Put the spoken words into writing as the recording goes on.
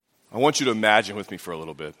I want you to imagine with me for a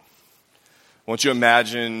little bit. I want you to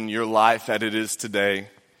imagine your life as it is today,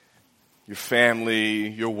 your family,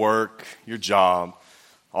 your work, your job,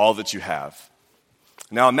 all that you have.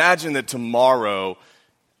 Now imagine that tomorrow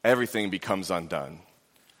everything becomes undone.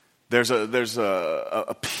 There's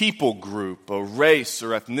a people group, a race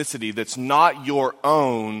or ethnicity that's not your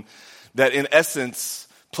own that in essence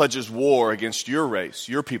pledges war against your race,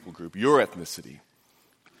 your people group, your ethnicity.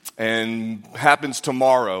 And happens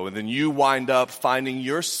tomorrow, and then you wind up finding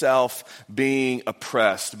yourself being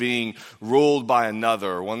oppressed, being ruled by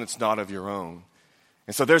another, one that's not of your own.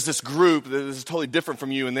 And so there's this group that is totally different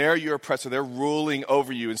from you, and they're your oppressor, they're ruling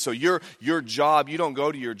over you. And so your job, you don't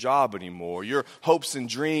go to your job anymore. Your hopes and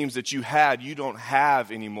dreams that you had, you don't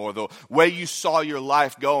have anymore. The way you saw your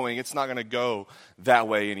life going, it's not going to go that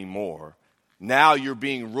way anymore. Now you're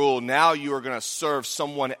being ruled. Now you are going to serve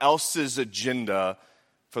someone else's agenda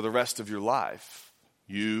for the rest of your life.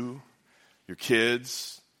 You, your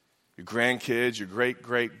kids, your grandkids, your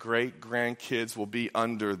great-great-great-grandkids will be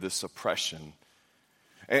under this oppression.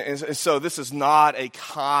 And so this is not a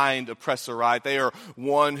kind oppressor, right? They are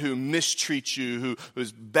one who mistreats you, who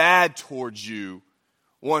is bad towards you,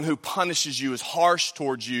 one who punishes you, is harsh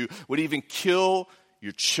towards you, would even kill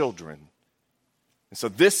your children. And so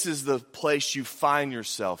this is the place you find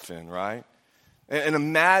yourself in, right? And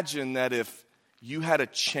imagine that if you had a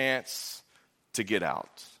chance to get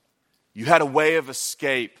out. You had a way of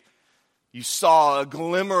escape. You saw a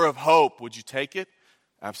glimmer of hope. Would you take it?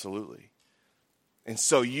 Absolutely. And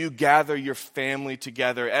so you gather your family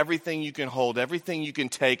together, everything you can hold, everything you can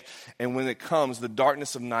take, and when it comes, the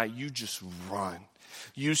darkness of night, you just run.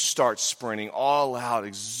 You start sprinting all out,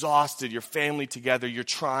 exhausted, your family together, you're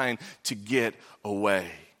trying to get away.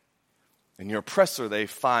 And your oppressor, they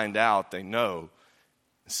find out, they know.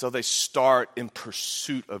 So they start in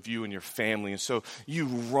pursuit of you and your family. And so you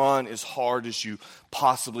run as hard as you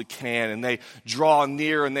possibly can. And they draw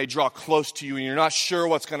near and they draw close to you. And you're not sure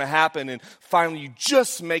what's going to happen. And finally you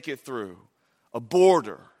just make it through a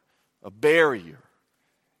border, a barrier.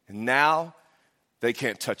 And now they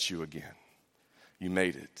can't touch you again. You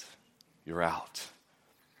made it. You're out.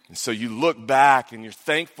 And so you look back and you're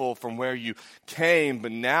thankful from where you came.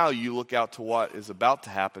 But now you look out to what is about to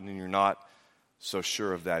happen and you're not so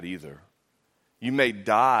sure of that either. You may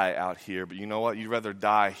die out here, but you know what? You'd rather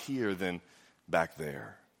die here than back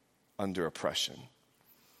there under oppression.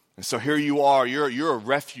 And so here you are. You're a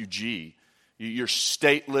refugee. You're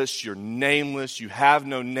stateless. You're nameless. You have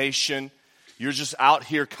no nation. You're just out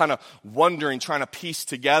here kind of wondering, trying to piece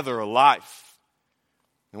together a life.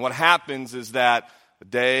 And what happens is that a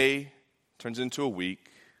day turns into a week,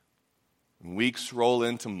 and weeks roll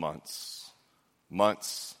into months,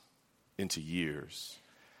 months into years,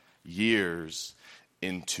 years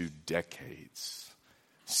into decades.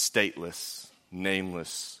 Stateless,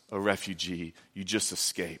 nameless, a refugee. You just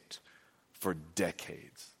escaped for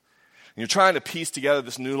decades. And you're trying to piece together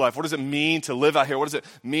this new life. What does it mean to live out here? What does it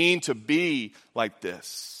mean to be like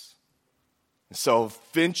this? And so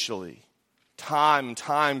eventually, time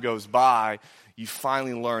goes by, you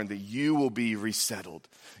finally learn that you will be resettled.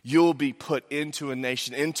 You'll be put into a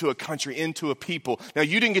nation, into a country, into a people. Now,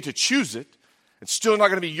 you didn't get to choose it. It's still not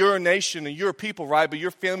going to be your nation and your people, right? But your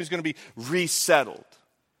family's going to be resettled.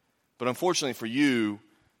 But unfortunately for you,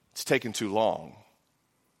 it's taken too long.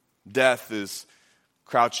 Death is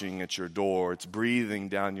crouching at your door. It's breathing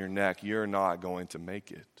down your neck. You're not going to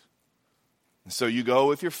make it. And so you go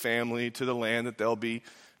with your family to the land that they'll be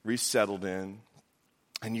resettled in.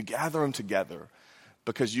 And you gather them together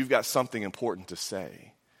because you've got something important to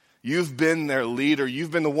say. You've been their leader.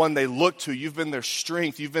 You've been the one they look to. You've been their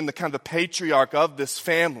strength. You've been the kind of the patriarch of this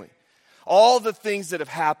family. All the things that have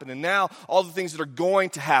happened and now all the things that are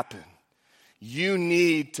going to happen. You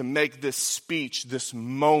need to make this speech, this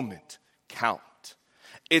moment count.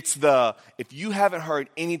 It's if you haven't heard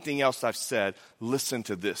anything else I've said, listen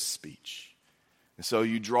to this speech. And so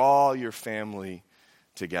you draw your family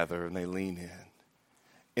together and they lean in.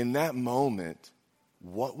 In that moment,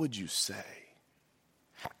 what would you say?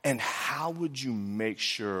 And how would you make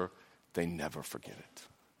sure they never forget it?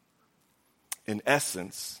 In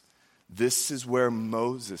essence, this is where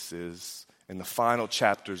Moses is in the final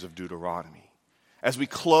chapters of Deuteronomy. As we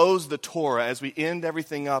close the Torah, as we end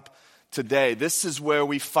everything up today, this is where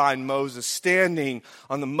we find Moses standing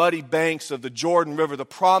on the muddy banks of the Jordan River, the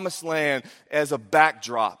promised land, as a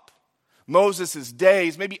backdrop. Moses is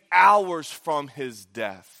days, maybe hours from his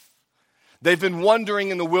death. They've been wandering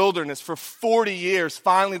in the wilderness for 40 years.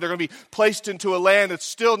 Finally, they're going to be placed into a land that's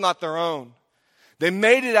still not their own. They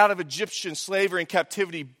made it out of Egyptian slavery and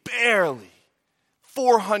captivity barely.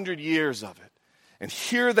 400 years of it. And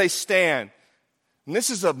here they stand. And this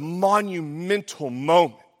is a monumental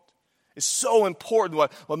moment. It's so important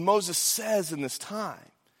what Moses says in this time.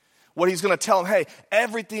 What he's going to tell them, hey,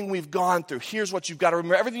 everything we've gone through, here's what you've got to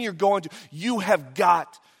remember. Everything you're going through, you have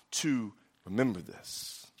got to remember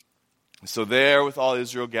this. And so there with all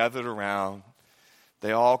Israel gathered around,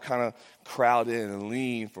 they all kind of crowd in and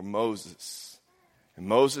lean for Moses. And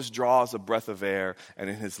Moses draws a breath of air, and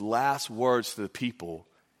in his last words to the people,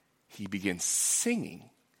 he begins singing.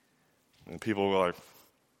 And people were like,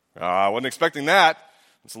 I wasn't expecting that.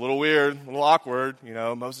 It's a little weird, a little awkward.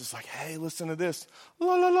 Moses is like, hey, listen to this.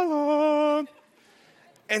 La, la, la, la.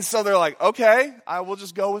 And so they're like, okay, I will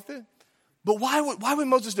just go with it. But why would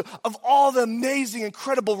Moses do? Of all the amazing,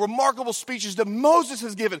 incredible, remarkable speeches that Moses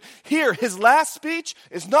has given, here, his last speech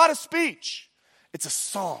is not a speech. It's a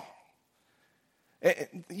song.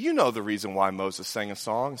 And you know the reason why Moses sang a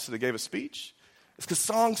song instead of gave a speech. It's because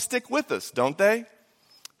songs stick with us, don't they?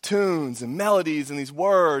 Tunes and melodies and these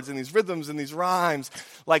words and these rhythms and these rhymes,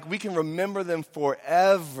 like we can remember them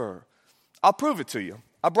forever. I'll prove it to you.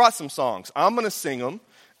 I brought some songs. I'm going to sing them,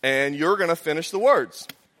 and you're going to finish the words.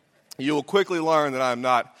 You will quickly learn that I'm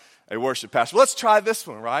not a worship pastor. Let's try this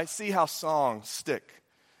one, right? See how songs stick.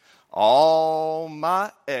 All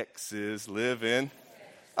my exes live in.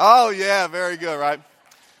 Oh, yeah, very good, right?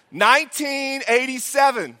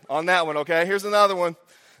 1987 on that one, okay? Here's another one.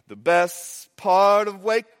 The best part of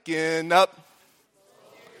waking up.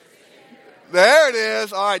 There it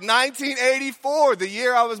is. All right, 1984, the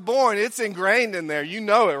year I was born. It's ingrained in there. You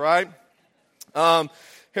know it, right?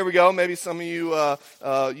 Here we go. Maybe some of you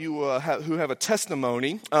who have a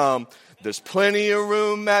testimony. There's plenty of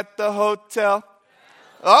room at the hotel.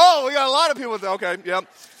 Oh, we got a lot of people there. Okay, yep.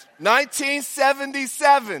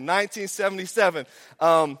 1977.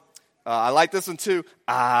 I like this one too.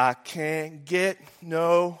 I can't get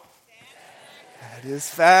no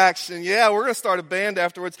satisfaction. Yeah, we're going to start a band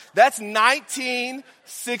afterwards. That's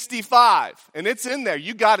 1965, and it's in there.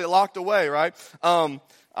 You got it locked away, right?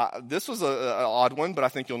 This was an odd one, but I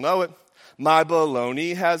think you'll know it. My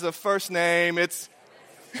baloney has a first name. It's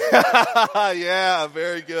yeah,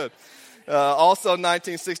 very good. Also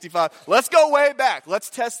 1965. Let's go way back. Let's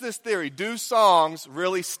test this theory. Do songs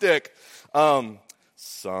really stick?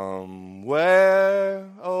 Somewhere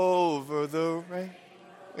over the rain.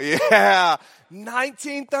 Yeah,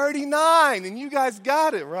 1939, and you guys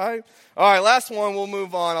got it, right? All right, last one. We'll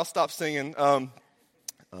move on. I'll stop singing.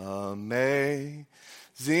 Amazing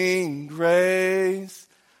Grace.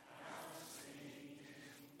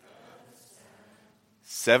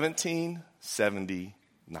 1779.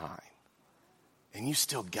 And you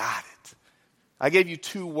still got it. I gave you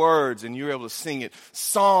 2 words and you were able to sing it.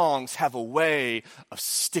 Songs have a way of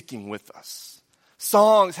sticking with us.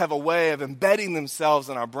 Songs have a way of embedding themselves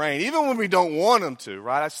in our brain, even when we don't want them to,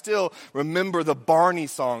 right? I still remember the Barney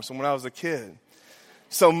songs from when I was a kid.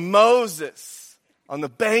 So Moses, on the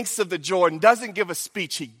banks of the Jordan, doesn't give a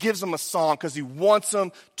speech. He gives them a song because he wants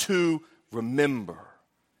them to remember.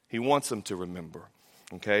 He wants them to remember,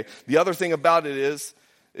 okay? The other thing about it is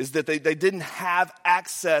that they didn't have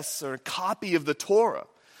access or a copy of the Torah.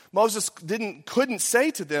 Moses couldn't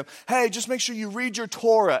say to them, hey, just make sure you read your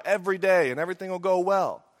Torah every day and everything will go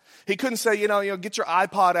well. He couldn't say, get your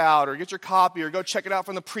iPod out or get your copy or go check it out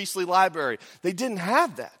from the priestly library. They didn't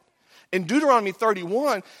have that. In Deuteronomy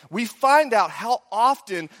 31, we find out how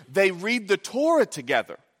often they read the Torah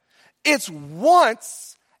together. It's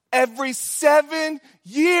once every 7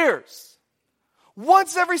 years.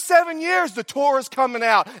 Once every 7 years, the Torah is coming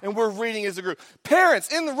out, and we're reading as a group.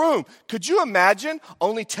 Parents in the room, could you imagine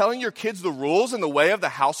only telling your kids the rules and the way of the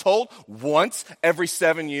household once every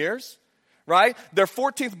 7 years? Right? Their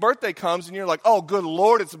 14th birthday comes, and you're like, oh, good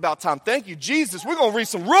Lord, it's about time. Thank you, Jesus. We're going to read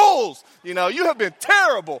some rules. You have been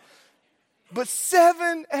terrible. But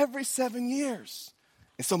every 7 years.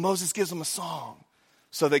 And so Moses gives them a song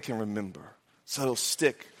so they can remember, so it'll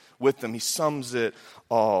stick with them. He sums it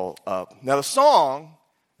all up. Now the song,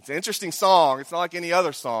 it's an interesting song. It's not like any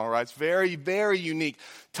other song, right? It's very, very unique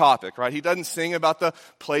topic, right? He doesn't sing about the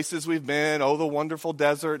places we've been, the wonderful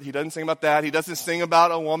desert. He doesn't sing about that. He doesn't sing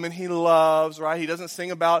about a woman he loves, right? He doesn't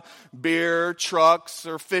sing about beer, trucks,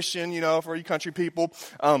 or fishing, for you country people.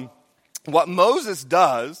 What Moses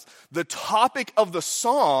does, the topic of the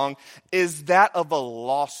song is that of a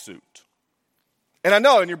lawsuit. And I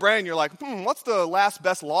know in your brain you're like, what's the last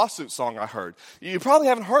best lawsuit song I heard? You probably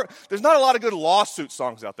haven't heard. There's not a lot of good lawsuit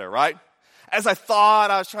songs out there, right? As I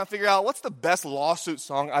was trying to figure out what's the best lawsuit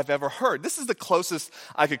song I've ever heard. This is the closest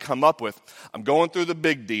I could come up with. I'm going through the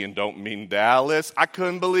big D and don't mean Dallas. I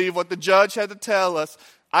couldn't believe what the judge had to tell us.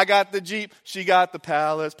 I got the Jeep, she got the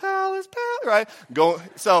palace, right?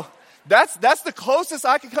 So that's the closest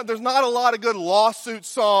I can come. There's not a lot of good lawsuit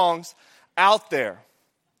songs out there.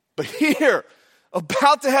 But here,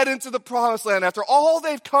 about to head into the promised land, after all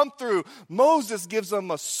they've come through, Moses gives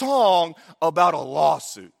them a song about a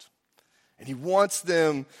lawsuit. And he wants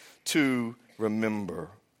them to remember.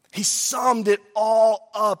 He summed it all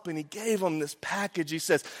up and he gave them this package. He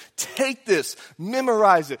says, take this,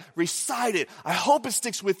 memorize it, recite it. I hope it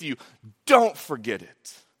sticks with you. Don't forget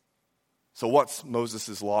it. So what's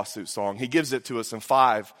Moses' lawsuit song? He gives it to us in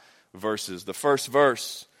 5 verses. The first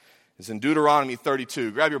verse is in Deuteronomy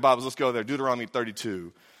 32. Grab your Bibles, let's go there. Deuteronomy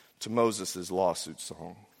 32 to Moses' lawsuit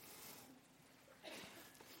song.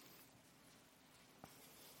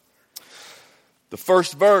 The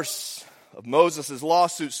first verse of Moses'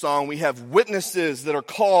 lawsuit song, we have witnesses that are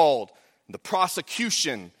called. The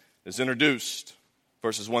prosecution is introduced.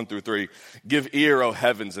 Verses 1 through 3. Give ear, O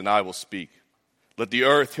heavens, and I will speak. Let the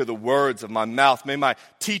earth hear the words of my mouth. May my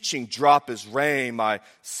teaching drop as rain, my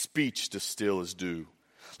speech distill as dew.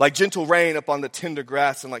 Like gentle rain upon the tender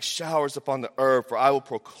grass and like showers upon the herb, for I will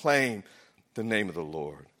proclaim the name of the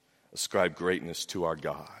Lord. Ascribe greatness to our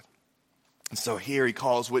God. And so here he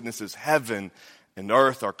calls witnesses. Heaven and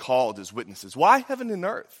earth are called as witnesses. Why heaven and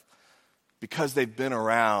earth? Because they've been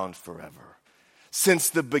around forever. Since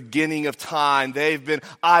the beginning of time, they've been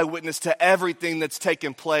eyewitness to everything that's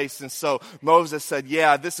taken place. And so Moses said,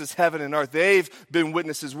 yeah, this is heaven and earth. They've been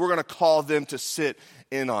witnesses. We're going to call them to sit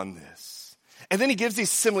in on this. And then he gives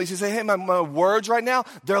these similes. He says, hey, my words right now,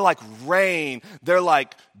 they're like rain. They're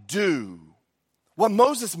like dew. What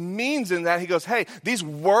Moses means in that, he goes, hey, these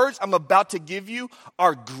words I'm about to give you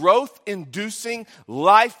are growth-inducing,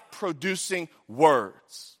 life-producing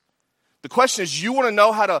words. The question is, you want to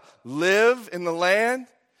know how to live in the land?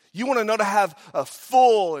 You want to know to have a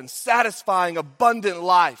full and satisfying, abundant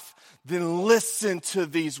life? Then listen to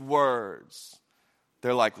these words.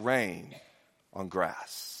 They're like rain on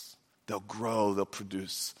grass. They'll grow, they'll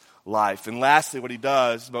produce life. And lastly, what he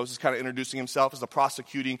does, Moses kind of introducing himself as a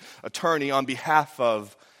prosecuting attorney on behalf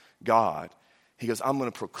of God. He goes, I'm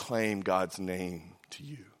going to proclaim God's name to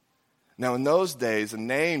you. Now, in those days, a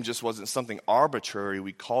name just wasn't something arbitrary.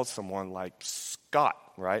 We called someone like Scott,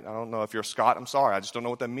 right? I don't know if you're Scott. I'm sorry. I just don't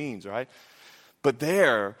know what that means, right? But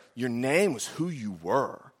there, your name was who you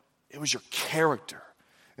were. It was your character.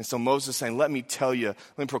 And so Moses is saying, let me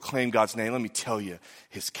proclaim God's name. Let me tell you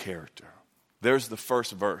his character. There's the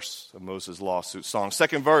first verse of Moses' lawsuit song.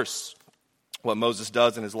 Second verse, what Moses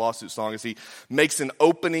does in his lawsuit song is he makes an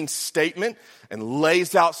opening statement and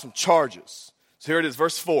lays out some charges. So here it is,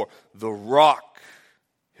 verse 4. The rock,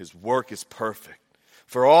 his work is perfect.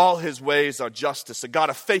 For all his ways are justice, a God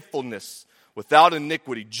of faithfulness, without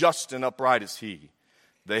iniquity, just and upright is he.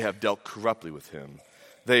 They have dealt corruptly with him.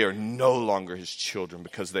 They are no longer his children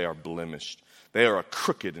because they are blemished. They are a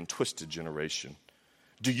crooked and twisted generation.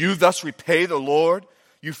 Do you thus repay the Lord,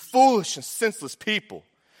 you foolish and senseless people?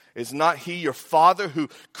 Is not he your father who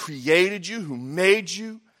created you, who made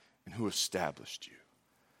you, and who established you?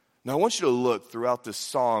 Now, I want you to look throughout this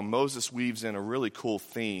song. Moses weaves in a really cool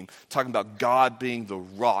theme, talking about God being the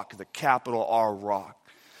rock, the capital R rock.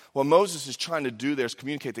 What Moses is trying to do there is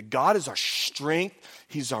communicate that God is our strength,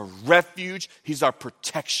 he's our refuge, he's our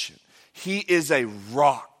protection. He is a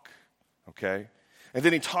rock, okay? And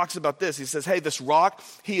then he talks about this. He says, hey, this rock,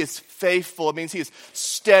 he is faithful. It means he is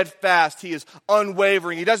steadfast. He is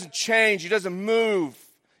unwavering. He doesn't change. He doesn't move.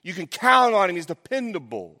 You can count on him. He's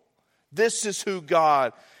dependable. This is who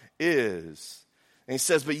God is. And he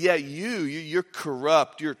says, but yet you're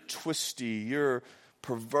corrupt. You're twisty. You're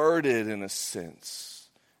perverted in a sense.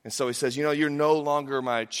 And so he says, you're no longer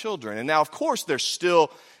my children. And now, of course, they're still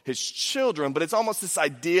his children, but it's almost this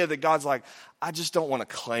idea that God's like, I just don't want to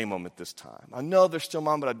claim them at this time. I know they're still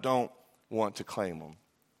mine, but I don't want to claim them.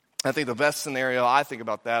 I think the best scenario I think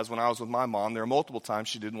about that is when I was with my mom. There were multiple times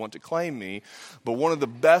she didn't want to claim me, but one of the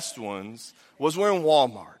best ones was we're in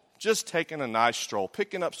Walmart, just taking a nice stroll,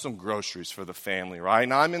 picking up some groceries for the family, right?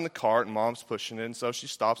 And I'm in the cart and mom's pushing it, and so she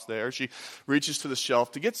stops there. She reaches to the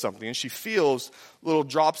shelf to get something, and she feels little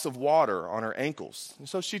drops of water on her ankles. And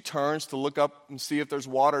so she turns to look up and see if there's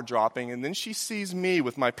water dropping, and then she sees me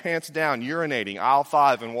with my pants down, urinating, aisle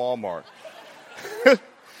 5 in Walmart.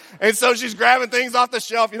 And so she's grabbing things off the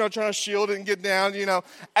shelf, trying to shield it and get down,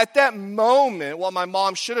 At that moment, what my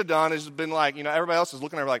mom should have done is been like, everybody else is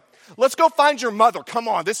looking at her like, let's go find your mother. Come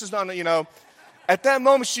on, this is not, At that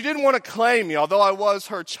moment, she didn't want to claim me, although I was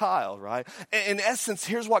her child, right? In essence,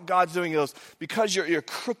 here's what God's doing. He goes, because you're a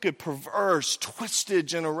crooked, perverse, twisted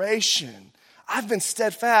generation, I've been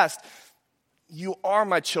steadfast. you are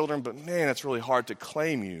my children, but man, it's really hard to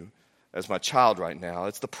claim you as my child right now.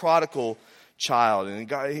 It's the prodigal child. And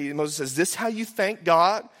Moses says, this how you thank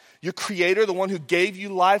God? Your creator, the one who gave you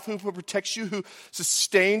life, who protects you, who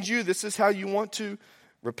sustains you. This is how you want to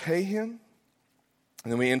repay him?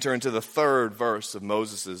 And then we enter into the third verse of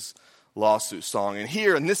Moses' lawsuit song. And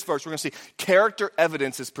here in this verse, we're going to see character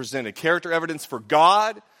evidence is presented. Character evidence for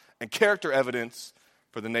God and character evidence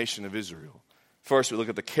for the nation of Israel. First, we look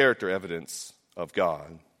at the character evidence of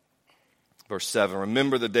God. Verse 7,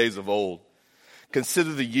 remember the days of old.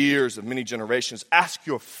 Consider the years of many generations. Ask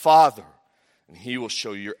your father, and he will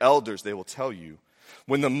show you. Your elders, they will tell you.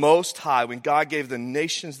 When the Most High, when God gave the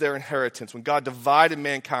nations their inheritance, when God divided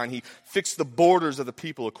mankind, he fixed the borders of the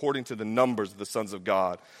people according to the numbers of the sons of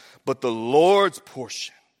God. But the Lord's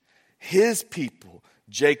portion, his people,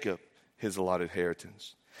 Jacob, his allotted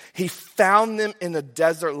inheritance. He found them in a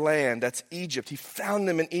desert land, that's Egypt. He found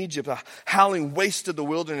them in Egypt, a howling waste of the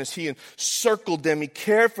wilderness. He encircled them, he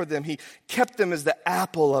cared for them, he kept them as the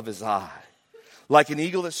apple of his eye. Like an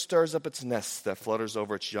eagle that stirs up its nest, that flutters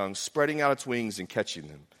over its young, spreading out its wings and catching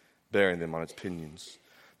them, bearing them on its pinions.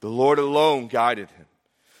 The Lord alone guided him.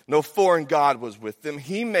 No foreign god was with them.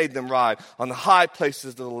 He made them ride on the high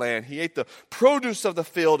places of the land. He ate the produce of the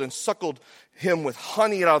field and suckled him with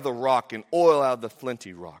honey out of the rock and oil out of the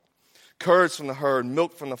flinty rock. Curds from the herd,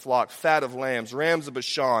 milk from the flock, fat of lambs, rams of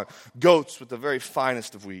Bashan, goats with the very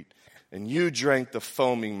finest of wheat. And you drank the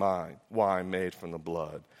foaming wine made from the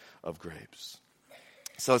blood of grapes.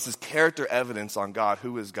 So it's this character evidence on God.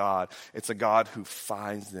 Who is God? It's a God who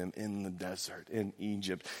finds them in the desert, in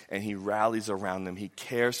Egypt, and he rallies around them. He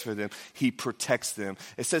cares for them. He protects them.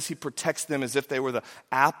 It says he protects them as if they were the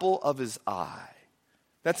apple of his eye.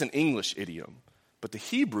 That's an English idiom. But the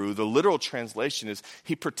Hebrew, the literal translation is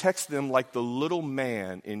he protects them like the little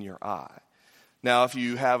man in your eye. Now, if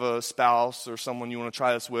you have a spouse or someone you want to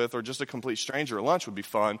try this with, or just a complete stranger at lunch would be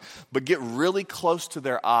fun, but get really close to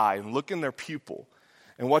their eye and look in their pupil.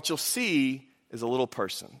 And what you'll see is a little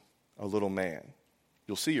person, a little man.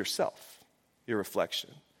 You'll see yourself, your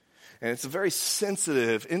reflection. And it's a very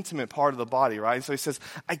sensitive, intimate part of the body, right? So he says,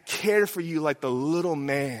 I care for you like the little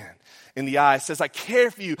man in the eye. It says, I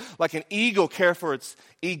care for you like an eagle cares for its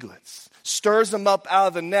eaglets. Stirs them up out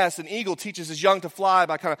of the nest. An eagle teaches his young to fly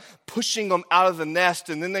by kind of pushing them out of the nest,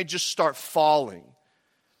 and then they just start falling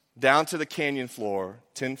down to the canyon floor,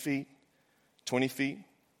 10 feet, 20 feet,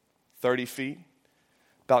 30 feet.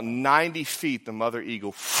 About 90 feet, the mother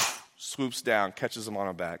eagle swoops down, catches them on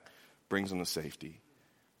her back, brings them to safety.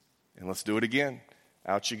 And let's do it again.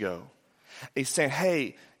 Out you go. He's saying,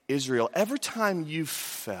 hey, Israel, every time you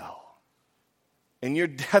fell and your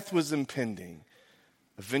death was impending,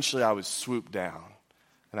 eventually I would swoop down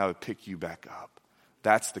and I would pick you back up.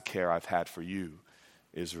 That's the care I've had for you,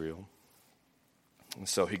 Israel. And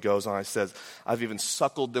so he goes on, he says, I've even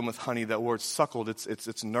suckled them with honey. That word suckled,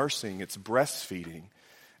 it's nursing, it's breastfeeding.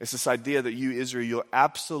 It's this idea that you, Israel, you're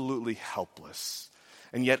absolutely helpless.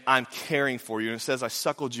 And yet I'm caring for you. And it says I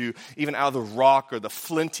suckled you even out of the rock or the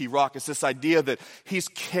flinty rock. It's this idea that he's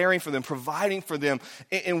caring for them, providing for them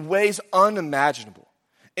in ways unimaginable.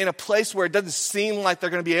 In a place where it doesn't seem like they're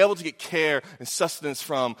going to be able to get care and sustenance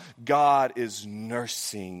from, God is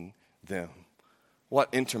nursing them. What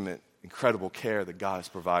intimate, incredible care that God has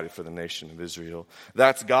provided for the nation of Israel.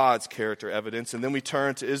 That's God's character evidence. And then we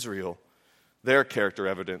turn to Israel. Their character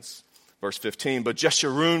evidence. Verse 15, but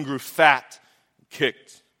Jeshurun grew fat and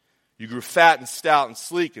kicked. You grew fat and stout and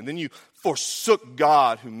sleek, and then you forsook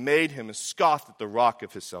God who made him and scoffed at the rock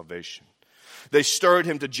of his salvation. They stirred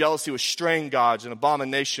him to jealousy with strange gods and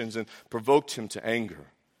abominations and provoked him to anger.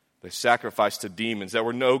 They sacrificed to demons that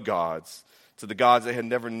were no gods, to the gods they had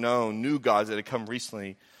never known, new gods that had come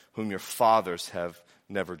recently, whom your fathers have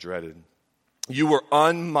never dreaded. You were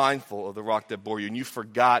unmindful of the rock that bore you, and you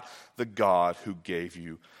forgot the God who gave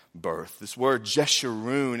you birth. This word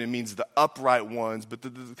Jeshurun, it means the upright ones, but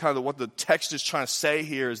the kind of what the text is trying to say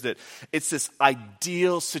here is that it's this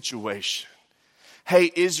ideal situation.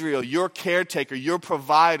 Hey, Israel, your caretaker, your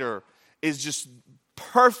provider is just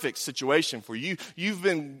perfect situation for you. You've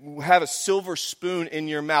have a silver spoon in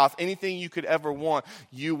your mouth. Anything you could ever want,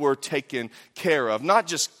 you were taken care of. Not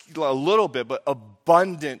just a little bit, but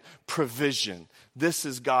abundant provision. This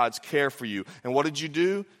is God's care for you. And what did you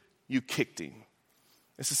do? You kicked him.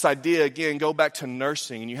 It's this idea, again, go back to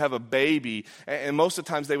nursing, and you have a baby, and most of the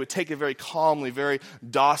times they would take it very calmly, very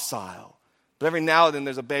docile. But every now and then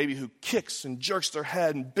there's a baby who kicks and jerks their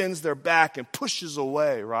head and bends their back and pushes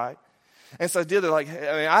away, right? And so I did it like,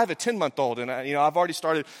 I have a 10-month-old, and I've already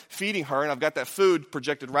started feeding her, and I've got that food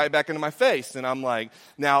projected right back into my face. And I'm like,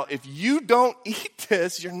 now, if you don't eat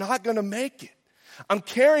this, you're not going to make it. I'm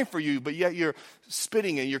caring for you, but yet you're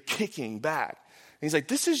spitting and you're kicking back. And he's like,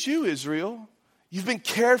 this is you, Israel. You've been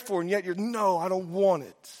cared for, and yet no, I don't want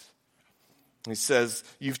it. And he says,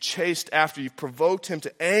 you've chased after, you've provoked him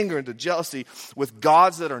to anger and to jealousy with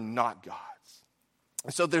gods that are not gods.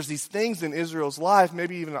 And so there's these things in Israel's life,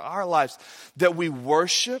 maybe even in our lives, that we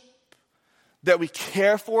worship, that we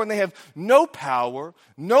care for, and they have no power,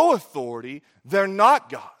 no authority. They're not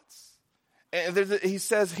gods. And he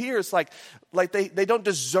says here, it's like they don't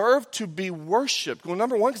deserve to be worshiped. Well,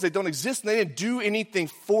 number one, because they don't exist and they didn't do anything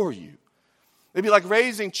for you. It'd be like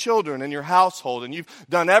raising children in your household, and you've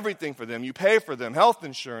done everything for them. You pay for them, health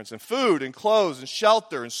insurance and food and clothes and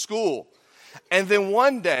shelter and school. And then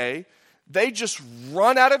one day, they just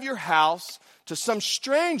run out of your house to some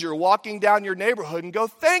stranger walking down your neighborhood and go,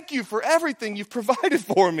 thank you for everything you've provided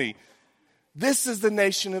for me. This is the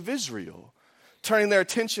nation of Israel, turning their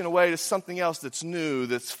attention away to something else that's new,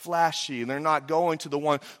 that's flashy, and they're not going to the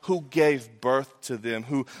one who gave birth to them,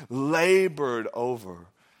 who labored over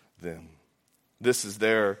them. This is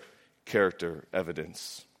their character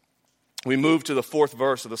evidence. We move to the 4th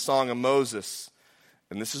verse of the Song of Moses,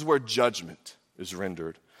 and this is where judgment is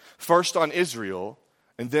rendered. First on Israel,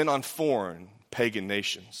 and then on foreign pagan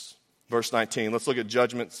nations. Verse 19, let's look at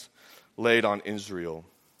judgments laid on Israel.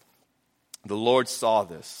 The Lord saw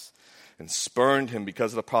this and spurned him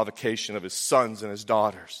because of the provocation of his sons and his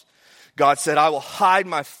daughters. God said, I will hide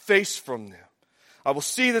my face from them. I will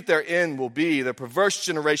see that their end will be, their perverse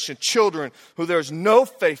generation, children who there is no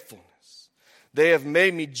faithfulness. They have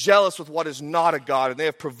made me jealous with what is not a God, and they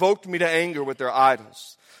have provoked me to anger with their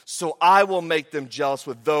idols. So I will make them jealous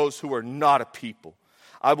with those who are not a people.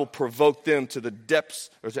 I will provoke them to the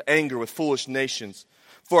depths, or to anger with foolish nations.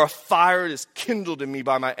 For a fire is kindled in me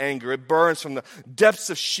by my anger. It burns from the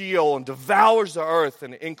depths of Sheol and devours the earth,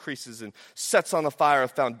 and it increases and sets on the fire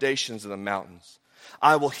of foundations of the mountains.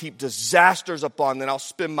 I will heap disasters upon them. I'll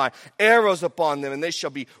spin my arrows upon them, and they shall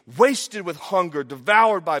be wasted with hunger,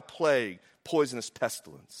 devoured by plague, poisonous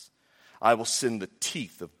pestilence. I will send the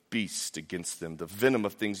teeth of beasts against them, the venom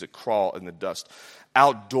of things that crawl in the dust.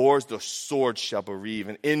 Outdoors the sword shall bereave,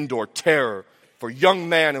 and indoor terror for young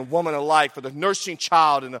man and woman alike, for the nursing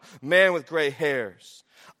child and the man with gray hairs.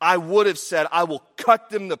 I would have said, I will cut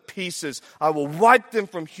them to pieces. I will wipe them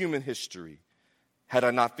from human history, had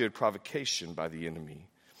I not feared provocation by the enemy,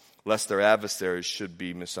 lest their adversaries should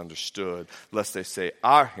be misunderstood, lest they say,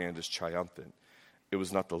 our hand is triumphant. It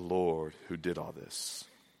was not the Lord who did all this.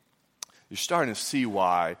 You're starting to see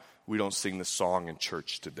why we don't sing the song in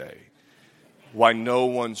church today. Why no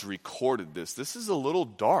one's recorded this. This is a little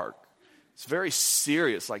dark. It's very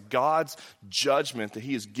serious, like God's judgment that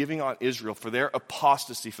he is giving on Israel for their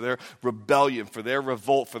apostasy, for their rebellion, for their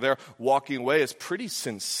revolt, for their walking away is pretty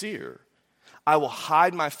sincere. I will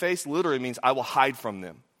hide my face literally means I will hide from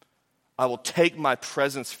them. I will take my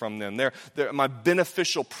presence from them. My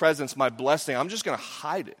beneficial presence, my blessing, I'm just going to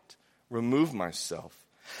hide it, remove myself.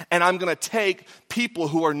 And I'm going to take people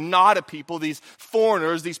who are not a people, these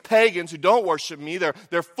foreigners, these pagans who don't worship me,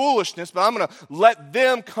 their foolishness, but I'm going to let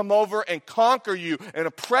them come over and conquer you and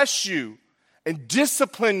oppress you and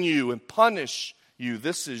discipline you and punish you.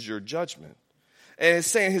 This is your judgment. And it's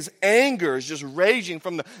saying his anger is just raging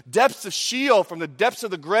from the depths of Sheol, from the depths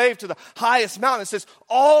of the grave to the highest mountain. It says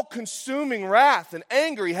all-consuming wrath and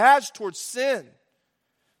anger he has towards sin.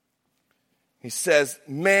 He says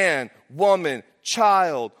man, woman,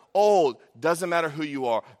 child, old, doesn't matter who you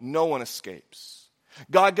are, no one escapes.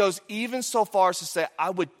 God goes even so far as to say,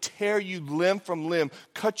 I would tear you limb from limb,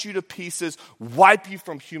 cut you to pieces, wipe you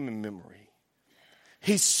from human memory.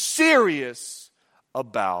 He's serious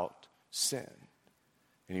about sin.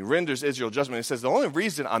 And he renders Israel judgment. He says, the only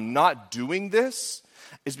reason I'm not doing this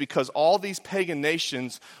is because all these pagan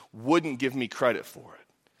nations wouldn't give me credit for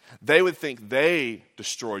it. They would think they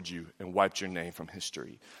destroyed you and wiped your name from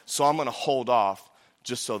history. So I'm going to hold off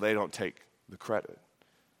just so they don't take the credit.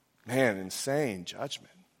 Man, insane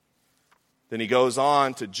judgment. Then he goes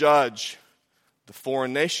on to judge the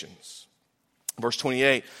foreign nations. Verse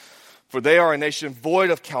 28, for they are a nation void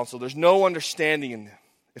of counsel. There's no understanding in them.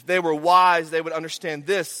 If they were wise, they would understand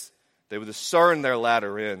this. They would discern their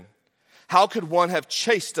latter end. How could one have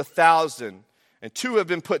chased 1,000 and two have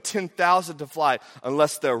been put 10,000 to flight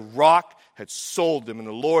unless their rock had sold them and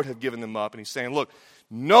the Lord had given them up? And he's saying, look,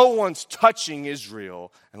 no one's touching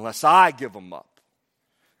Israel unless I give them up.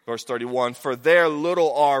 Verse 31, for their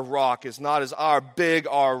little r rock is not as our big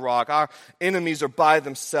R rock. Our enemies are by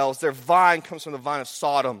themselves. Their vine comes from the vine of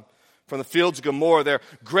Sodom. From the fields of Gomorrah, their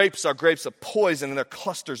grapes are grapes of poison, and their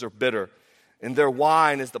clusters are bitter. And their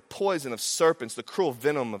wine is the poison of serpents, the cruel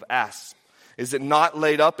venom of asps. Is it not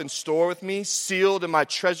laid up in store with me, sealed in my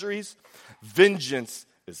treasuries? Vengeance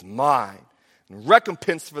is mine, and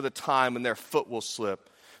recompense for the time when their foot will slip.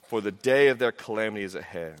 For the day of their calamity is at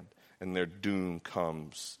hand, and their doom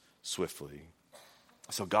comes swiftly.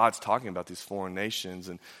 So God's talking about these foreign nations,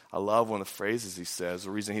 and I love one of the phrases he says.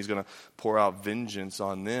 The reason he's going to pour out vengeance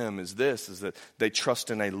on them is that they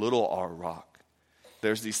trust in a little R rock.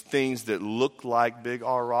 There's these things that look like big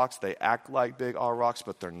R rocks, they act like big R rocks,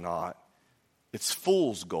 but they're not. It's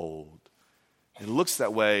fool's gold. It looks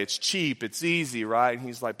that way, it's cheap, it's easy, right? And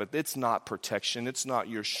he's like, but it's not protection, it's not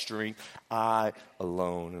your strength, I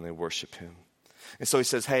alone. And they worship him. And so he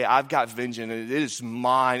says, hey, I've got vengeance, and it is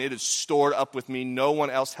mine. It is stored up with me. No one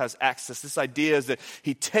else has access. This idea is that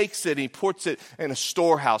he takes it and he puts it in a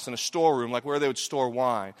storehouse, in a storeroom, like where they would store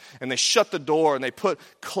wine. And they shut the door and they put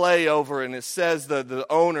clay over it. And it says the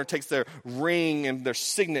owner takes their ring and their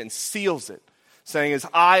signet and seals it, saying, it's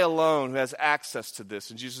I alone who has access to this.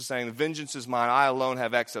 And Jesus is saying, the vengeance is mine. I alone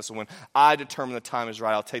have access. And when I determine the time is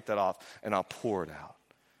right, I'll take that off and I'll pour it out.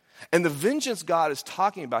 And the vengeance God is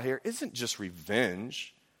talking about here isn't just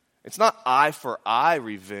revenge. It's not eye for eye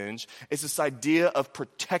revenge. It's this idea of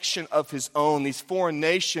protection of his own. These foreign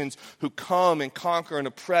nations who come and conquer and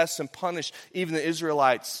oppress and punish even the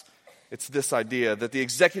Israelites. It's this idea that the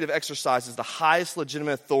executive exercises the highest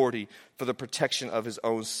legitimate authority for the protection of his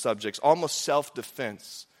own subjects, almost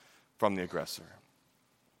self-defense from the aggressor.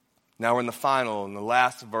 Now we're in the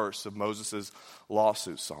last verse of Moses'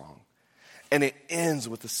 lawsuit song. And it ends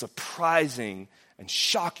with a surprising and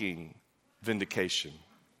shocking vindication.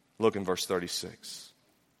 Look in verse 36.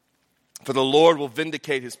 For the Lord will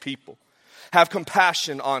vindicate his people, have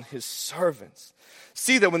compassion on his servants.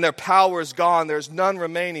 See that when their power is gone, there is none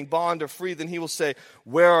remaining, bond or free. Then he will say,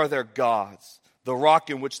 where are their gods? The rock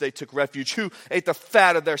in which they took refuge, who ate the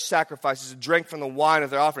fat of their sacrifices and drank from the wine of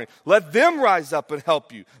their offering. Let them rise up and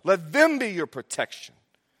help you. Let them be your protection.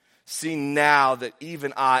 See now that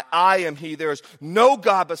even I am he. There is no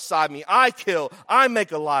God beside me. I kill, I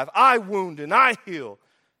make alive, I wound, and I heal.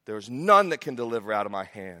 There is none that can deliver out of my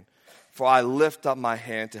hand. For I lift up my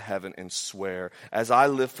hand to heaven and swear, as I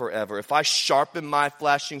live forever, if I sharpen my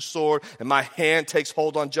flashing sword and my hand takes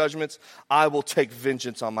hold on judgments, I will take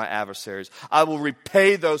vengeance on my adversaries. I will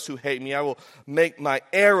repay those who hate me. I will make my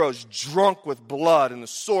arrows drunk with blood, and the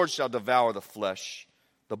sword shall devour the flesh,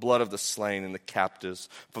 the blood of the slain and the captives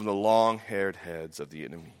from the long-haired heads of the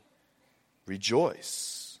enemy.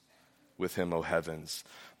 Rejoice with him, O heavens.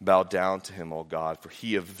 Bow down to him, O God, for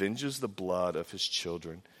he avenges the blood of his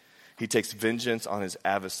children. He takes vengeance on his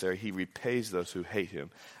adversary. He repays those who hate him,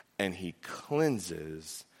 and he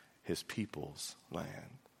cleanses his people's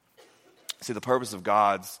land. See, the purpose of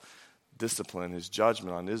God's discipline, his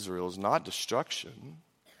judgment on Israel, is not destruction.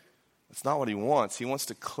 It's not what he wants. He wants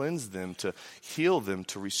to cleanse them, to heal them,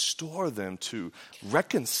 to restore them, to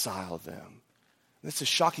reconcile them. This is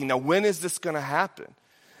shocking. Now, when is this going to happen?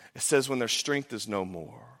 It says when their strength is no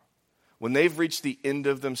more. When they've reached the end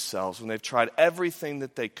of themselves, when they've tried everything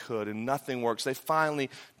that they could and nothing works, they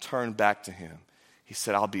finally turn back to him. He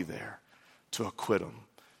said, I'll be there to acquit them,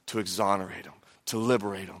 to exonerate them, to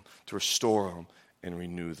liberate them, to restore them, and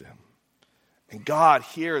renew them. And God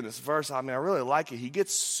here in this verse, I really like it. He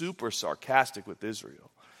gets super sarcastic with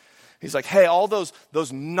Israel. He's like, hey, all those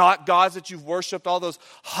not gods that you've worshiped, all those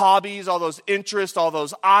hobbies, all those interests, all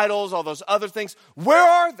those idols, all those other things, where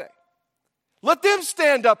are they? Let them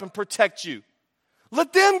stand up and protect you.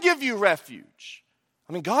 Let them give you refuge.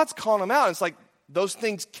 God's calling them out. It's like those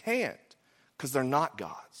things can't because they're not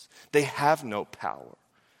gods. They have no power.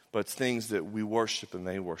 But it's things that we worship and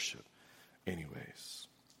they worship anyways.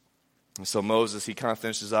 And so Moses, he kind of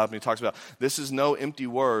finishes up and he talks about this is no empty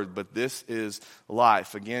word, but this is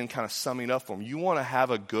life. Again, kind of summing up for him. You want to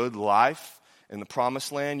have a good life in the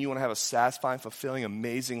promised land? You want to have a satisfying, fulfilling,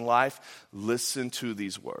 amazing life? Listen to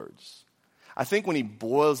these words. I think when he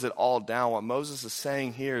boils it all down, what Moses is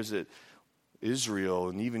saying here is that Israel,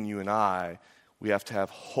 and even you and I, we have to have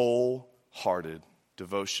wholehearted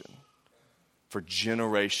devotion for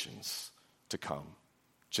generations to come.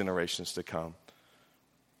 Generations to come.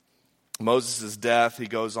 Moses' death, he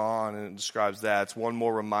goes on and describes that. It's one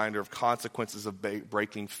more reminder of consequences of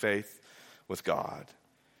breaking faith with God.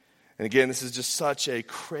 And again, this is just such a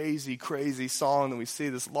crazy, crazy song that we see,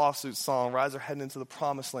 this lawsuit song, rise our head into the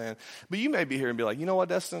promised land. But you may be here and be like, you know what,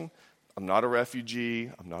 Destin? I'm not a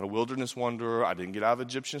refugee. I'm not a wilderness wanderer. I didn't get out of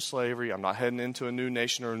Egyptian slavery. I'm not heading into a new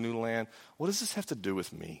nation or a new land. What does this have to do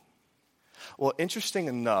with me? Well, interesting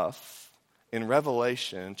enough, in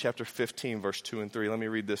Revelation chapter 15, verse 2 and 3, let me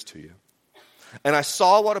read this to you. And I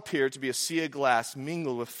saw what appeared to be a sea of glass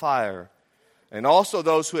mingled with fire, and also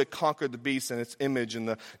those who had conquered the beast and its image and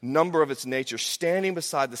the number of its nature, standing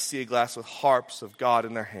beside the sea of glass with harps of God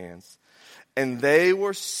in their hands. And they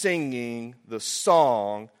were singing the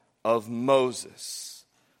song of Moses,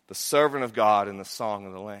 the servant of God, and the song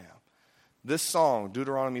of the Lamb. This song,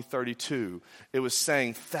 Deuteronomy 32, it was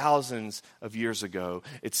sang thousands of years ago.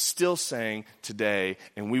 It's still sang today,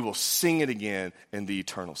 and we will sing it again in the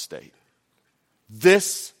eternal state.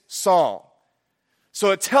 This song.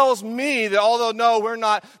 So it tells me that although, no, we're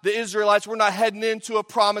not the Israelites, we're not heading into a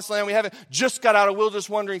promised land, we haven't just got out of wilderness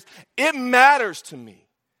wanderings, it matters to me.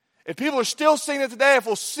 If people are still singing it today, if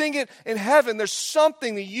we'll sing it in heaven, there's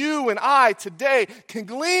something that you and I today can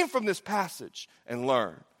glean from this passage and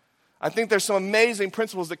learn. I think there's some amazing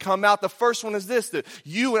principles that come out. The first one is this, that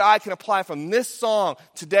you and I can apply from this song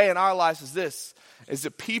today in our lives is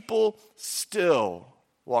that people still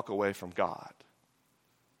walk away from God.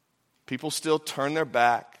 People still turn their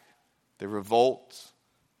back, they revolt,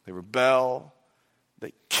 they rebel,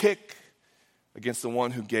 they kick against the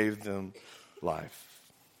one who gave them life.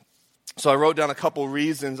 So I wrote down a couple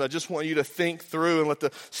reasons. I just want you to think through and let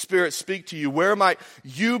the Spirit speak to you. Where might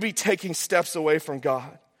you be taking steps away from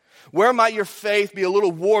God? Where might your faith be a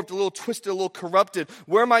little warped, a little twisted, a little corrupted?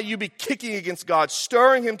 Where might you be kicking against God,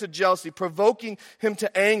 stirring him to jealousy, provoking him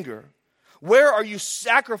to anger? Where are you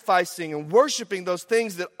sacrificing and worshiping those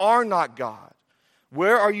things that are not God?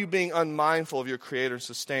 Where are you being unmindful of your Creator and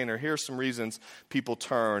Sustainer? Here are some reasons people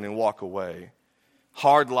turn and walk away.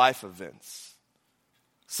 Hard life events.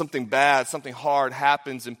 Something bad, something hard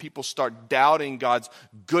happens, and people start doubting God's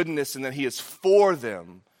goodness and that he is for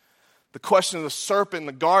them. The question of the serpent in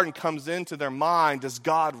the garden comes into their mind. Does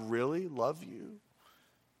God really love you?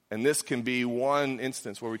 And this can be one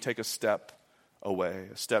instance where we take a step away,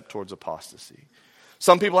 a step towards apostasy.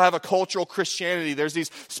 Some people have a cultural Christianity. There's these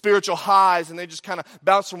spiritual highs, and they just kind of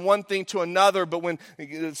bounce from one thing to another. But when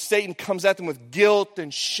Satan comes at them with guilt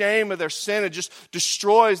and shame of their sin, it just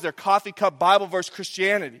destroys their coffee cup Bible verse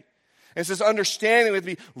Christianity. And it's this understanding that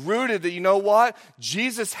we be rooted that, you know what?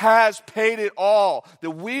 Jesus has paid it all. That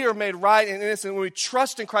we are made right and innocent when we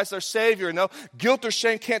trust in Christ our Savior. And no guilt or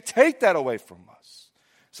shame can't take that away from us.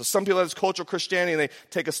 So some people have this cultural Christianity and they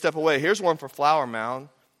take a step away. Here's one for Flower Mound.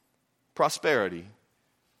 Prosperity.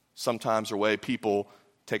 Sometimes are way people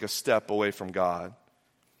take a step away from God.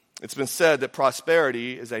 It's been said that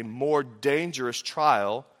prosperity is a more dangerous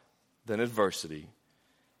trial than adversity.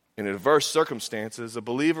 In adverse circumstances, a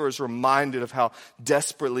believer is reminded of how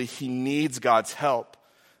desperately he needs God's help.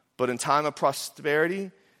 But in time of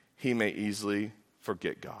prosperity, he may easily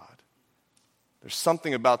forget God. There's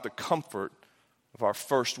something about the comfort of our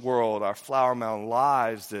first world, our Flower Mound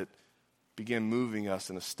lives that begin moving us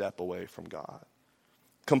in a step away from God.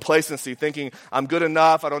 Complacency, thinking, I'm good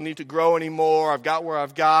enough, I don't need to grow anymore, I've got where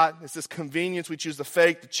I've got. It's this convenience. We choose the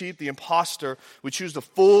fake, the cheap, the imposter. We choose the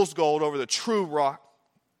fool's gold over the true rock.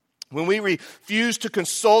 When we refuse to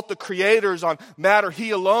consult the creators on matter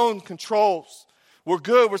he alone controls, we're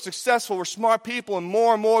good, we're successful, we're smart people, and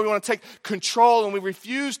more we want to take control, and we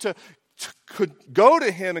refuse to go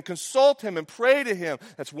to him and consult him and pray to him.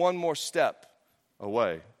 That's one more step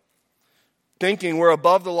away. Thinking we're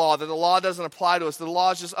above the law, that the law doesn't apply to us, that the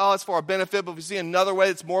law is just, it's for our benefit, but if we see another way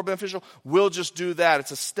that's more beneficial, we'll just do that.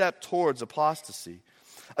 It's a step towards apostasy.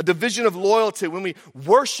 A division of loyalty when we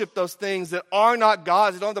worship those things that are not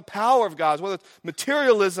God's, that don't have the power of God's, whether it's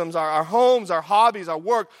materialisms, our homes, our hobbies, our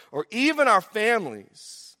work, or even our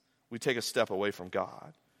families, we take a step away from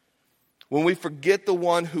God. When we forget the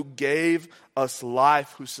one who gave us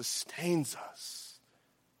life, who sustains us,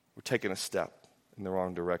 we're taking a step in the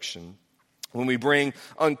wrong direction. When we bring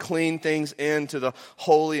unclean things into the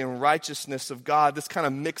holy and righteousness of God, this kind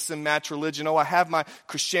of mix and match religion. I have my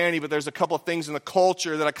Christianity, but there's a couple of things in the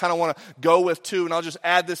culture that I kind of want to go with too, and I'll just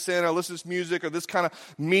add this in, or listen to this music, or this kind of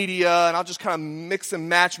media, and I'll just kind of mix and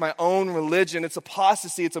match my own religion. It's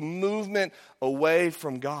apostasy. It's a movement away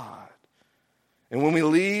from God. And when we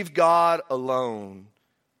leave God alone,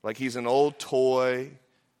 like he's an old toy,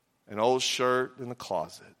 an old shirt in the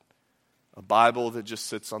closet, a Bible that just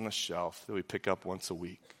sits on the shelf that we pick up once a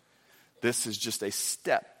week. This is just a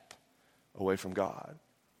step away from God.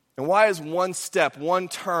 And why is one step, one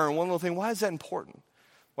turn, one little thing, why is that important?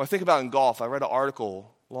 Well, I think about in golf. I read an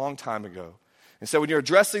article a long time ago. And said when you're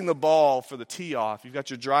addressing the ball for the tee off, you've got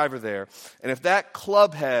your driver there. And if that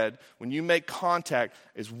club head, when you make contact,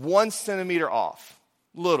 is 1 centimeter off,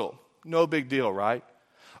 little, no big deal, right?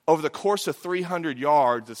 Over the course of 300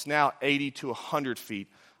 yards, it's now 80 to 100 feet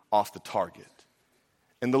off the target.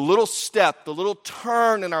 And the little step, the little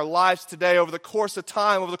turn in our lives today, over the course of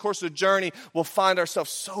time, over the course of the journey, we'll find ourselves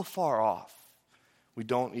so far off, we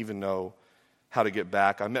don't even know how to get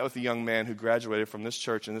back. I met with a young man who graduated from this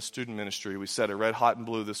church in this student ministry. We sat at Red Hot and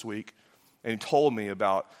Blue this week, and he told me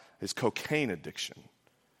about his cocaine addiction.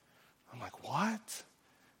 I'm like, what?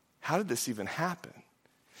 How did this even happen?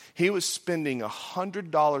 He was spending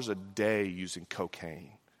 $100 a day using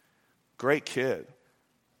cocaine. Great kid.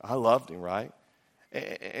 I loved him, right?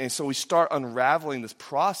 And so we start unraveling this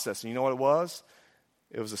process. And you know what it was?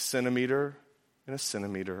 It was a centimeter and a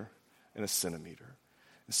centimeter and a centimeter.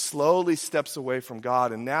 And slowly steps away from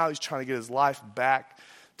God. And now he's trying to get his life back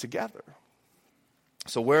together.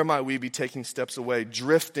 So where might we be taking steps away?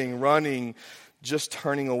 Drifting, running, just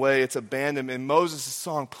turning away. It's abandonment. And Moses'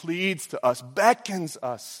 song pleads to us, beckons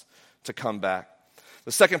us to come back.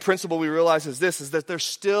 The second principle we realize is this, is that there's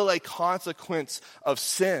still a consequence of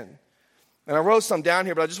sin. And I wrote some down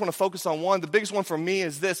here, but I just want to focus on one. The biggest one for me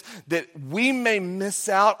is this, that we may miss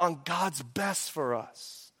out on God's best for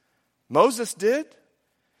us. Moses did.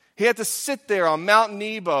 He had to sit there on Mount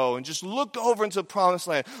Nebo and just look over into the promised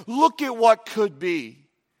land. Look at what could be.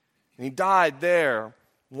 And he died there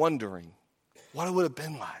wondering what it would have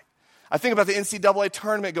been like. I think about the NCAA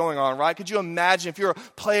tournament going on, right? Could you imagine if you're a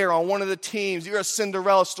player on one of the teams, you're a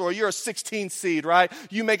Cinderella story, you're a 16 seed, right?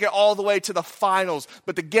 You make it all the way to the finals.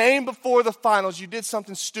 But the game before the finals, you did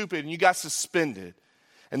something stupid and you got suspended.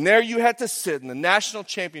 And there you had to sit in the national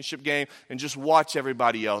championship game and just watch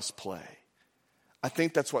everybody else play. I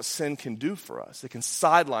think that's what sin can do for us. It can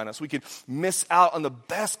sideline us. We can miss out on the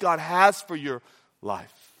best God has for your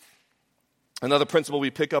life. Another principle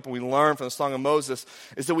we pick up and we learn from the Song of Moses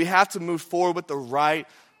is that we have to move forward with the right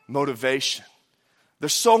motivation.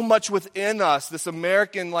 There's so much within us, this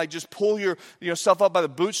American, just pull yourself up by the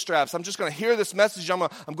bootstraps. I'm just going to hear this message. I'm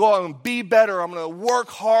going to be better. I'm going to work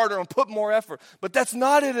harder and put more effort. But that's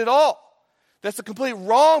not it at all. That's a complete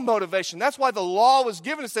wrong motivation. That's why the law was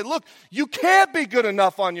given to say, look, you can't be good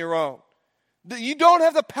enough on your own. You don't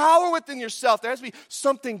have the power within yourself. There has to be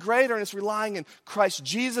something greater, and it's relying in Christ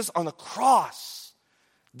Jesus on the cross.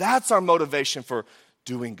 That's our motivation for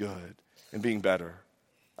doing good and being better.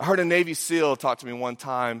 I heard a Navy SEAL talk to me one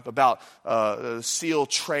time about SEAL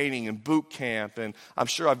training and boot camp, and I'm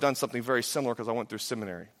sure I've done something very similar because I went through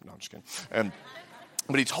seminary. No, I'm just kidding.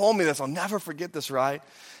 But he told me this. I'll never forget this, right?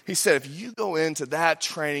 He said, if you go into that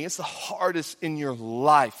training, it's the hardest in your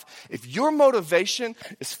life. If your motivation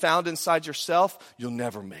is found inside yourself, you'll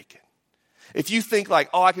never make it. If you think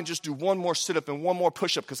I can just do one more sit-up and one more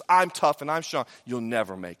push-up because I'm tough and I'm strong, you'll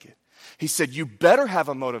never make it. He said, you better have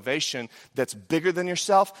a motivation that's bigger than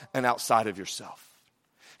yourself and outside of yourself.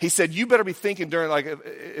 He said, you better be thinking during,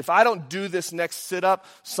 if I don't do this next sit-up,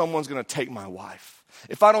 someone's going to take my wife.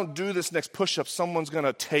 If I don't do this next push-up, someone's going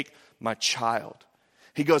to take my child.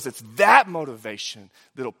 He goes, it's that motivation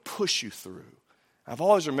that'll push you through. I've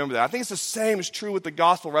always remembered that. I think it's the same is true with the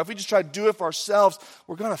gospel, right? If we just try to do it for ourselves,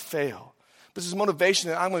 we're going to fail. But this is motivation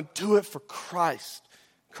that I'm going to do it for Christ,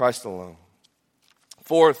 Christ alone.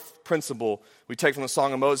 Fourth principle we take from the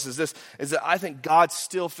Song of Moses is that I think God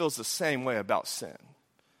still feels the same way about sin.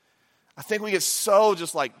 I think we get so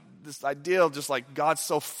this idea of God's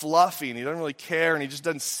so fluffy and he doesn't really care and he just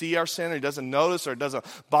doesn't see our sin or he doesn't notice or it doesn't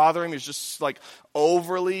bother him. He's just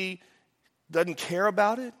overly doesn't care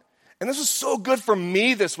about it. And this was so good for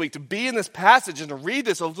me this week to be in this passage and to read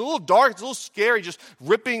this. It was a little dark, it's a little scary, just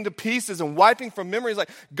ripping to pieces and wiping from memories.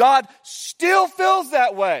 God still feels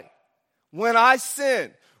that way when I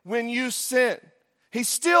sin, when you sin. He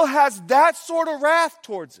still has that sort of wrath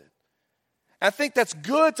towards it. I think that's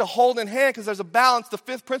good to hold in hand because there's a balance. The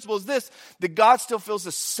fifth principle is this, that God still feels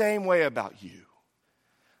the same way about you,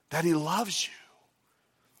 that he loves you.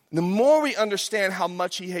 And the more we understand how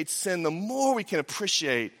much he hates sin, the more we can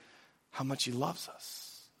appreciate how much he loves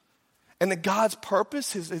us. And that God's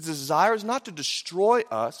purpose, his desire is not to destroy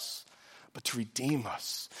us, but to redeem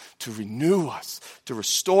us, to renew us, to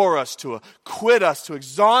restore us, to acquit us, to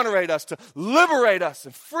exonerate us, to liberate us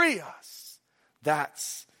and free us.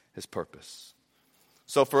 That's his purpose.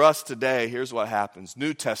 So for us today, here's what happens.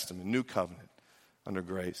 New Testament, new covenant under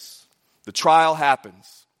grace. The trial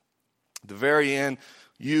happens. At the very end,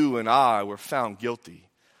 you and I were found guilty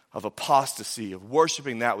of apostasy, of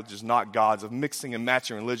worshiping that which is not God's, of mixing and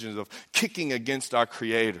matching religions, of kicking against our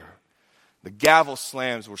Creator. The gavel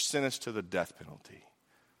slams, we're sentenced to the death penalty.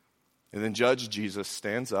 And then Judge Jesus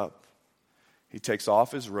stands up. He takes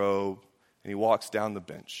off his robe and he walks down the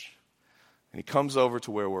bench. And he comes over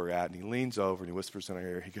to where we're at, and he leans over, and he whispers in our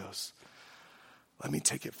ear, he goes, let me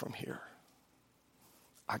take it from here.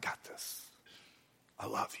 I got this. I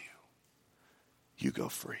love you. You go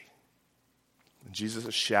free. And Jesus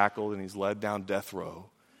is shackled, and he's led down death row,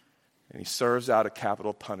 and he serves out a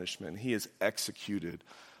capital punishment, and he is executed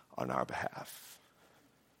on our behalf.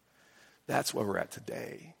 That's where we're at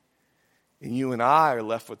today. And you and I are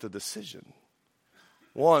left with the decision.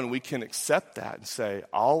 One, we can accept that and say,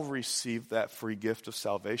 I'll receive that free gift of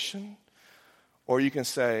salvation. Or you can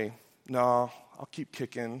say, no, I'll keep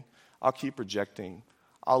kicking. I'll keep rejecting.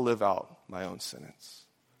 I'll live out my own sentence.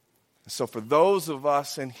 So for those of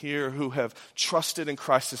us in here who have trusted in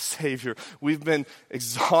Christ as Savior, we've been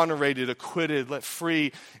exonerated, acquitted, let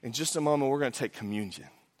free. In just a moment, we're going to take communion.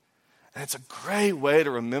 And it's a great way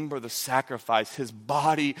to remember the sacrifice, his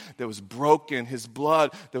body that was broken, his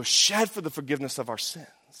blood that was shed for the forgiveness of our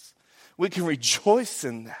sins. We can rejoice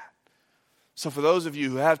in that. So for those of you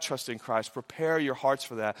who have trusted in Christ, prepare your hearts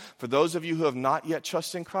for that. For those of you who have not yet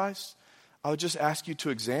trusted in Christ, I would just ask you to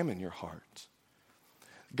examine your heart.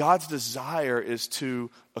 God's desire is to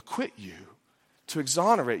acquit you, to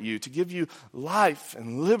exonerate you, to give you life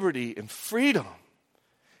and liberty and freedom.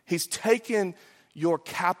 He's taken your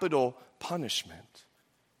capital punishment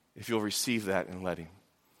if you'll receive that and let him.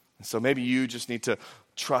 And so maybe you just need to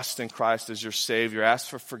trust in Christ as your Savior, ask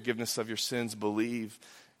for forgiveness of your sins, believe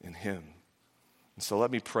in him. And so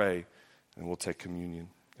let me pray, and we'll take communion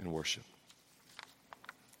and worship.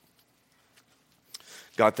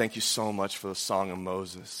 God, thank you so much for the Song of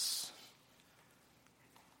Moses.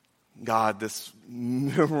 God, this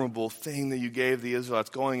memorable thing that you gave the Israelites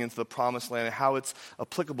going into the promised land and how it's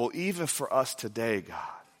applicable even for us today, God.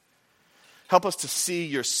 Help us to see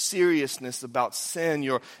your seriousness about sin,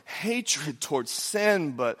 your hatred towards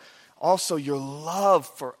sin, but also your love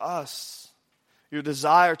for us. Your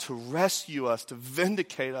desire to rescue us, to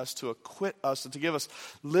vindicate us, to acquit us, and to give us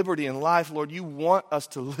liberty and life. Lord, you want us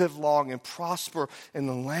to live long and prosper in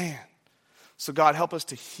the land. So God, help us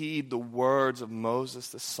to heed the words of Moses,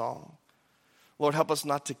 this song. Lord, help us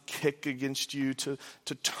not to kick against you, to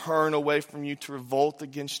turn away from you, to revolt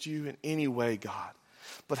against you in any way, God.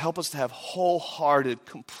 But help us to have wholehearted,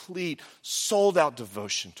 complete, sold-out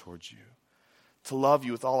devotion towards you. To love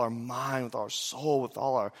you with all our mind, with our soul, with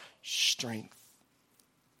all our strength.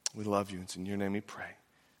 We love you. It's in your name we pray.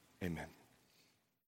 Amen.